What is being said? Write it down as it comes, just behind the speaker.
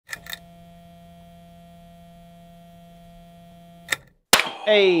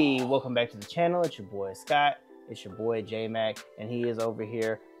Hey, welcome back to the channel. It's your boy Scott. It's your boy J-Mac, and he is over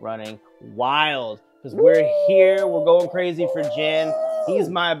here running wild because we're here. We're going crazy for Jin. He's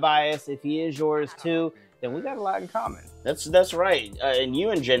my bias. If he is yours too, then we got a lot in common. That's right. And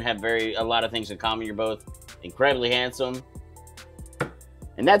you and Jin have a lot of things in common. You're both incredibly handsome,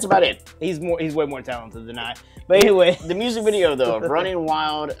 and that's about it. He's way more talented than I. But anyway, the music video though, of Running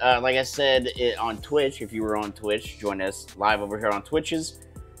Wild, like I said, on Twitch. If you were on Twitch, join us live over here on Twitches.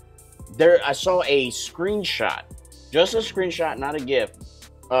 I saw a screenshot, just a screenshot, not a GIF,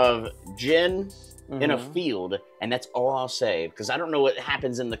 of Jin in a field, and that's all I'll say because I don't know what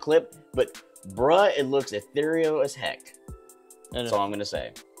happens in the clip, but bruh, it looks ethereal as heck. That's all I'm gonna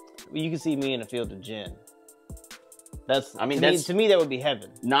say. You can see me in a field of Jin. To me that would be heaven.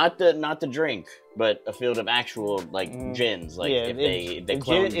 Not the drink, but a field of actual gins. Like if they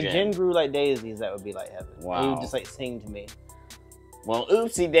clone Jin. If Jin grew like daisies, that would be like heaven. Wow. He would just like sing to me. Well,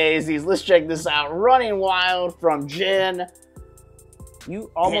 oopsie daisies. Let's check this out. Running Wild from Jin.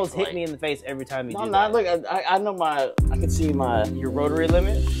 You almost hit me in the face every time you do that. No, look, I know I can see your rotary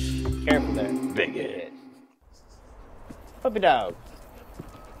limit. Careful there. Big hit. Puppy dog.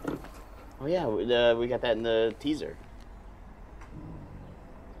 Oh yeah, we got that in the teaser.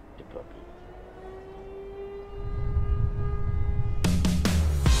 The puppy.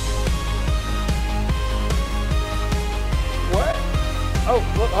 What? Oh,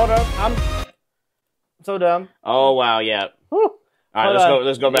 look, hold on. I'm so dumb. Oh wow, yeah. Whew. All right,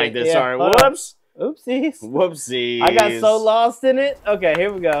 let's go back there. Yeah, Sorry. Whoops. Oopsies. Whoopsies. I got so lost in it. Okay,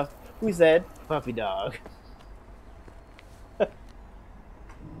 here we go. We said puppy dog.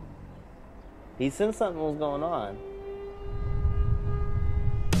 He sensed something was going on.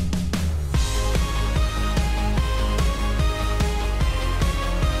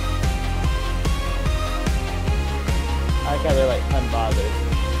 I like how they're like unbothered.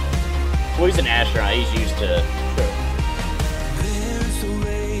 Well, he's an astronaut. He's used to. Sure.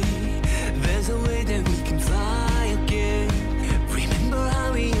 There's a way that we can fly again. Remember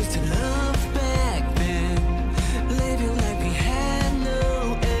how we used to love back then. Living like we had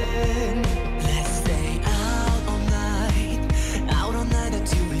no end. Let's stay out all night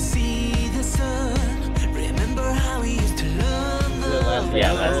until we see the sun. Remember how we used to love the world.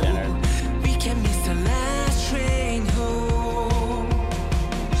 Yeah, last dinner. We can miss the last train home.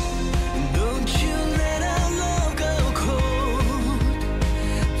 Don't you let our love go cold.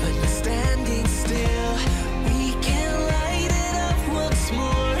 But we're standing still. We can light it up once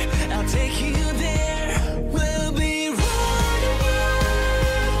more. I'll take you there. We'll be running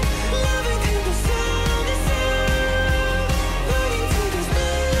wild, loving till the sun is out, running till there's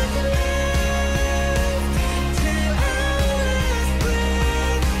nothing left, till our last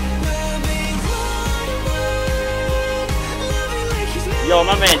breath. We'll be running wild, loving like he's never. Yo,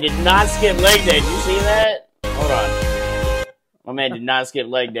 my man did not skip leg day. Did you see that? Hold on. My man did not skip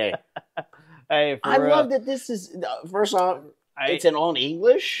leg day. Hey, for I real. love that this is, first off, it's in all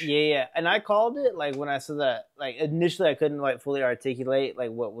English. Yeah. And I called it, like, when I said that, like, initially I couldn't, like, fully articulate,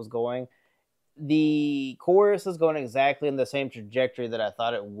 like, what was going. The chorus is going exactly in the same trajectory that I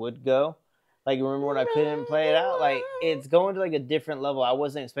thought it would go. Like, remember when I couldn't play it out? Like, it's going to, like, a different level. I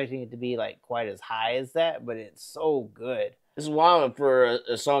wasn't expecting it to be, like, quite as high as that, but it's so good. This is wild for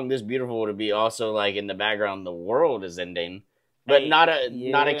a song this beautiful to be also like in the background. The world is ending, but Hey, not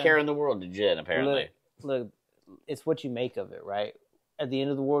a care in the world to Jin apparently. Look, it's what you make of it, right? At the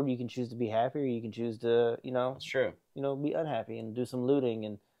end of the world, you can choose to be happy, or you can choose to, That's true. be unhappy and do some looting,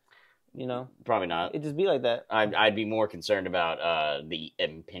 and Probably not. it just be like that. I'd be more concerned about the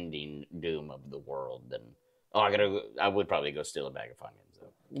impending doom of the world than I would probably go steal a bag of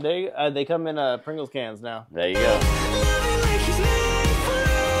Funyuns. They come in Pringles cans now. There you go. Loving like he's never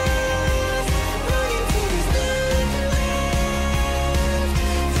left, running till there's nothing left,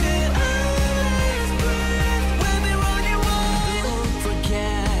 till our last breath. We'll be running wild.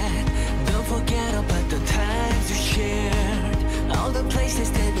 Don't forget about the times we shared, all the places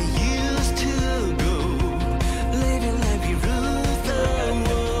that we used to go, living like we ruled the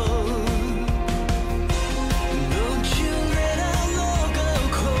world. Don't you let our love go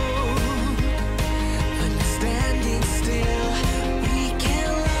cold. When we're standing still, we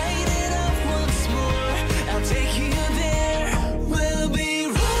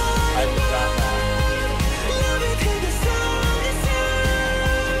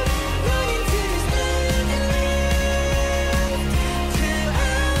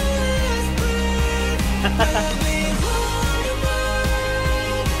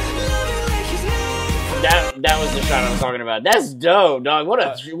talking about. That's dope, dog.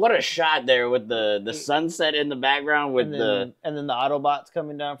 What a shot there with the sunset in the background with and then the Autobots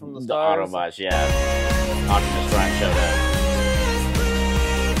coming down from the the stars. Autobots. Yeah, Optimus Prime showed up.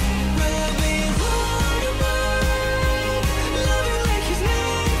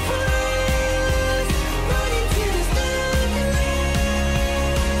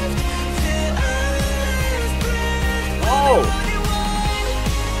 Oh,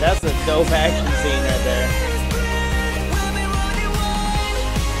 That's a dope action scene right there.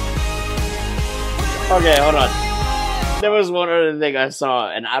 okay, hold on. There was one other thing I saw,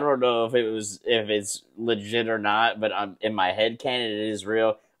 and I don't know if it's legit or not, but in my head canon it is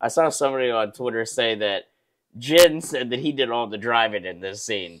real. I saw somebody on Twitter say that Jin said that he did all the driving in this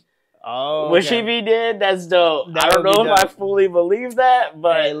scene. Oh, Which okay. if he did, that's dope. That I don't would be know if I dope. fully believe that,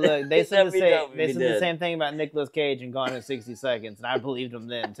 but Hey, look, they said that'd the be same. dope if They he said did. the same thing about Nicolas Cage and Gone in 60 Seconds, and I believed him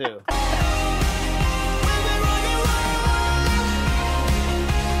then too.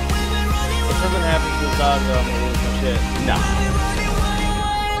 If something happens to his dog, though, I'm gonna lose my shit. No.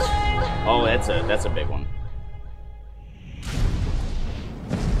 Oh, that's a big one.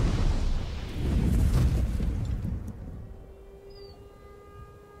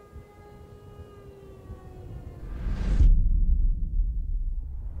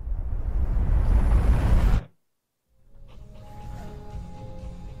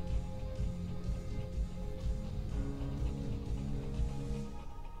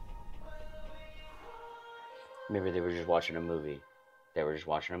 Maybe they were just watching a movie. They were just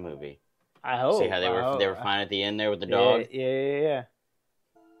watching a movie. I hope. See how they were fine at the end there with the dog? Yeah.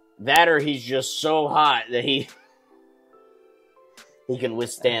 That or he's just so hot that he can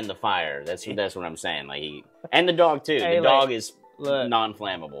withstand the fire. That's what I'm saying. Like and the dog too. Hey, the dog is look.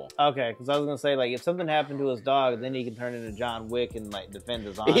 non-flammable. Okay, because I was gonna say, like, if something happened to his dog, then he can turn into John Wick and like defend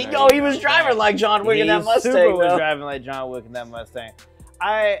his honor. He was driving like John Wick in that Mustang. Super was though. driving like John Wick in that Mustang.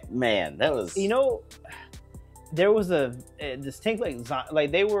 Man, that was There was a distinct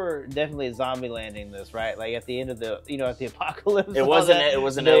like they were definitely zombie landing this, right? Like at the end of the at the apocalypse. It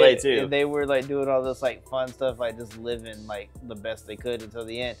was in LA too. They were like doing all this like fun stuff, like just living like the best they could until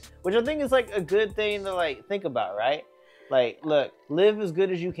the end, which I think is like a good thing to like think about, right? Like, look, live as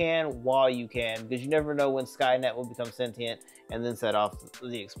good as you can while you can, because you never know when Skynet will become sentient and then set off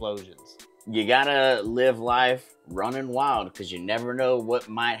the explosions. You gotta live life running wild because you never know what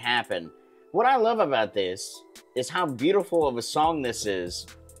might happen. What I love about this is how beautiful of a song this is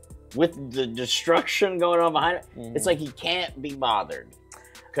with the destruction going on behind it. Mhm. It's like he can't be bothered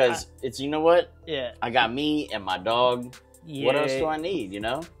because it's, you know what? Yeah. I got me and my dog. Yeah. What else do I need, you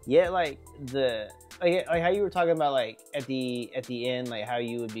know? Yeah, like like how you were talking about like at the end, like how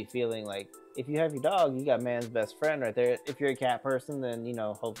you would be feeling like if you have your dog, you got man's best friend right there. If you're a cat person, then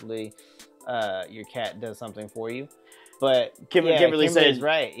hopefully your cat does something for you. But Kimberly Kimberly's said,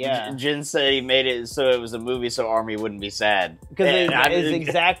 right, yeah, Jin said he made it so it was a movie so Army wouldn't be sad. because And I it's didn't-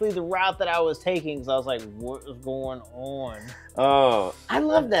 exactly the route that I was taking. Because I was like, what is going on? Oh, I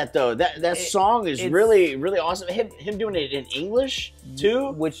love that though. That song is it's- really really awesome. Him doing it in English too,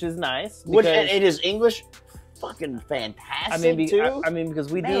 Which is nice. which because- and it is English, fucking fantastic too. I mean,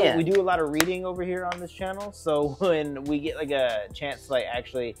 because we Man. do a lot of reading over here on this channel. So when we get like a chance to like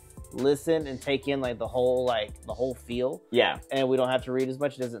actually listen and take in like the whole feel, Yeah, and we don't have to read as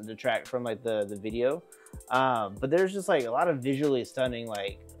much, it doesn't detract from like the video. But there's just like a lot of visually stunning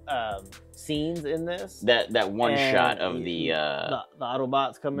like scenes in this. that one And shot of the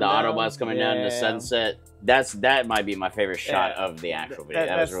Autobots coming the down. Autobots coming down in the Yeah. sunset. That might be my favorite shot Yeah. of the actual video.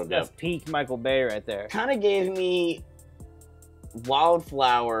 That was real dope. That's peak Michael Bay right there. Kind of gave me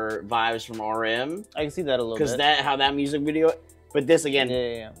Wildflower vibes from RM I can see that a little because bit. how that music video. But this again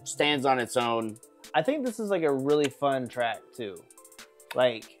yeah. stands on its own. I think this is like a really fun track too.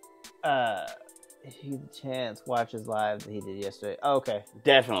 Like, if you get the chance, watch his live that he did yesterday. Oh, okay.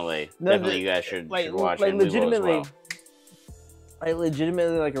 Definitely, No, definitely, you guys should watch like it. And we will as legitimately, well. like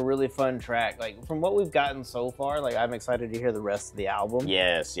legitimately, like a really fun track. Like from what we've gotten so far, like I'm excited to hear the rest of the album.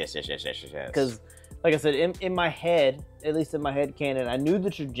 Yes. Because, like I said, in my head, at least in my head canon, I knew the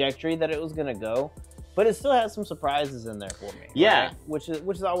trajectory that it was gonna go, but it still has some surprises in there for me. Yeah. right? which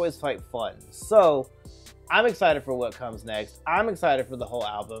is always like fun. So I'm excited for what comes next. I'm excited for the whole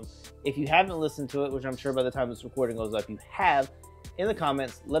album. If you haven't listened to it, which I'm sure by the time this recording goes up, you have, in the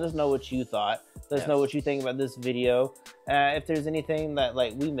comments, let us know what you thought. Let us know what you think about this video. If there's anything that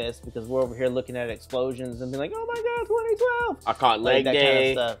like we missed, because we're over here looking at explosions and being like, oh my god, 2012. I caught Like leg that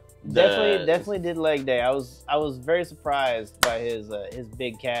day. kind of stuff. the- Definitely did leg day. I was very surprised by his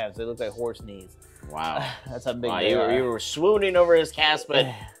big calves. They look like horse knees. Wow. That's how big Wow, they you are. were swooning over his cast, but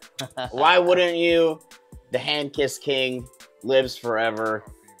why wouldn't you? the Hand Kiss King lives forever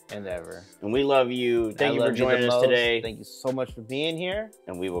and ever. and we love you. Thank I you for love joining the us most. today Thank you so much for being here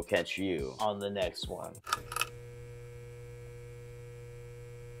and we will catch you on the next one.